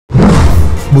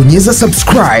Bonyeza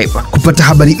subscribe kupata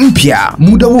habari mpya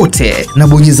muda wote, na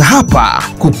bonyeza hapa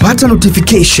kupata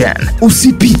notification.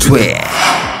 Usipitwe.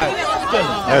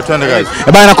 Twende guys.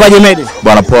 Bana kwaje Medi?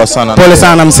 Bana poa sana. Pole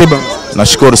sana msiba.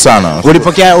 Nashukuru sana.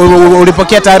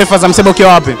 Ulipokea taarifa za msiba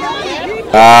ukiwa wapi?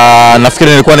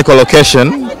 Nafikiri nilikuwa niko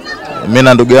location. Mimi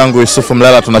na ndugu yangu Yusufu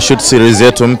Mlela tuna shoot series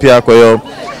yetu mpya, kwa hiyo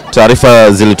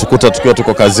taarifa zilitukuta tukiwa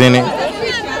tuko kazini.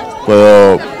 Kwa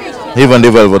hiyo hivyo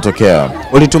ndivyo ilivyotokea.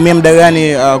 Ulitumia muda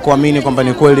gani kuamini kwamba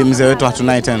ni kweli mzee wetu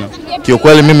hatunaye tena?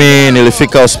 Kiukweli mimi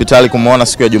nilifika hospitali kumuona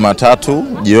siku ya Jumatatu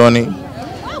jioni,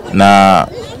 na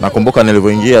nakumbuka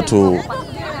nilivyoingia tu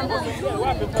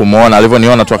kumuona,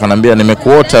 alivyoniona tu akanambia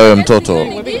nimekuota wewe mtoto.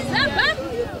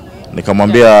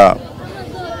 Nikamwambia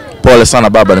pole sana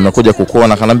baba, nimekuja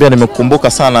kukuona. Akanambia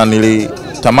nimekukumbuka sana,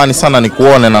 nilitamani sana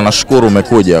nikuone na nashukuru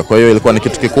umekuja. Kwa hiyo ilikuwa ni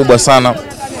kitu kikubwa sana,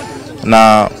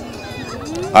 na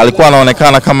alikuwa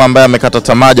anaonekana kama ambaye amekata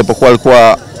tamaa, japokuwa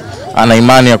alikuwa ana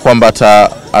imani ya kwamba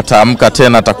ataamka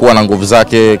tena, atakuwa na nguvu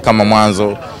zake kama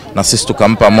mwanzo, na sisi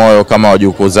tukampa moyo kama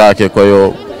wajukuu zake. Kwa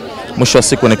hiyo mwisho wa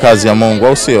siku ni kazi ya Mungu,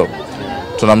 au sio?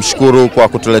 Tunamshukuru kwa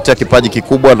kutuletea kipaji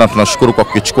kikubwa, na tunashukuru kwa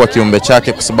kukichukua kiumbe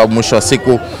chake, kwa sababu mwisho wa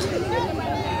siku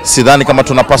sidhani kama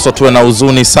tunapaswa tuwe na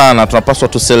huzuni sana. Tunapaswa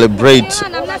tu celebrate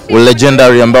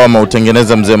legendary ambao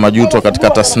ameutengeneza mzee Majuto katika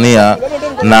tasnia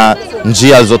na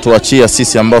njia alizotuachia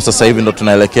sisi ambao sasa hivi ndo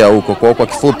tunaelekea huko. Kwa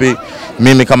kifupi,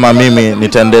 mimi kama mimi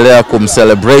nitaendelea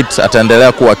kumcelebrate,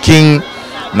 ataendelea kuwa king,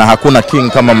 na hakuna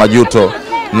king kama Majuto,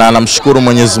 na namshukuru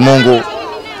Mwenyezi Mungu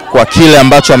kwa kile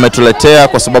ambacho ametuletea,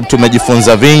 kwa sababu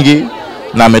tumejifunza vingi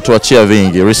na ametuachia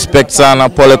vingi. Respect sana,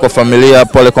 pole kwa familia,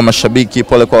 pole kwa mashabiki,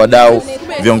 pole kwa wadau,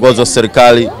 viongozi wa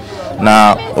serikali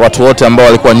na watu wote ambao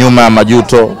walikuwa nyuma ya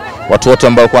Majuto, watu wote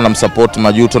ambao walikuwa wanamsupport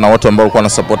Majuto na watu ambao walikuwa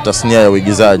wanasupport tasnia ya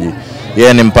uigizaji.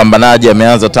 Yeye ni mpambanaji,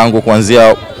 ameanza tangu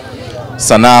kuanzia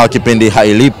sanaa kipindi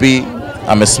hailipi,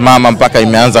 amesimama mpaka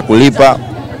imeanza kulipa.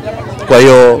 Kwa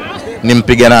hiyo ni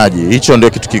mpiganaji. Hicho ndio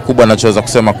kitu kikubwa ninachoweza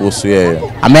kusema kuhusu yeye.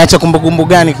 Ameacha kumbukumbu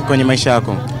gani kwenye maisha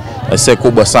yako? Aisee,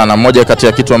 kubwa sana. Moja kati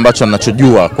ya kitu ambacho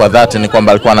ninachojua kwa dhati ni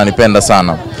kwamba alikuwa ananipenda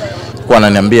sana. Alikuwa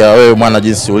ananiambia, wewe mwana,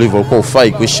 jinsi ulivyo uko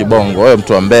ufai kuishi Bongo, wewe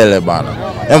mtu wa mbele bana.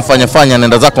 Fanya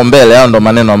nenda zako mbele. Hao ndo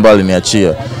maneno ambayo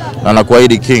aliniachia. Na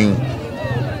nakuahidi King,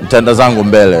 nitaenda zangu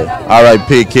mbele.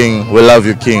 RIP King, we love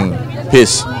you King.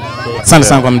 Peace. Asante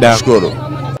sana kwa muda. Shukuru.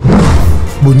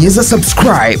 Bonyeza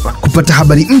subscribe kupata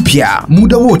habari mpya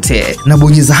muda wote, na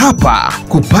bonyeza hapa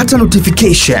kupata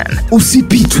notification.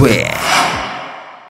 Usipitwe.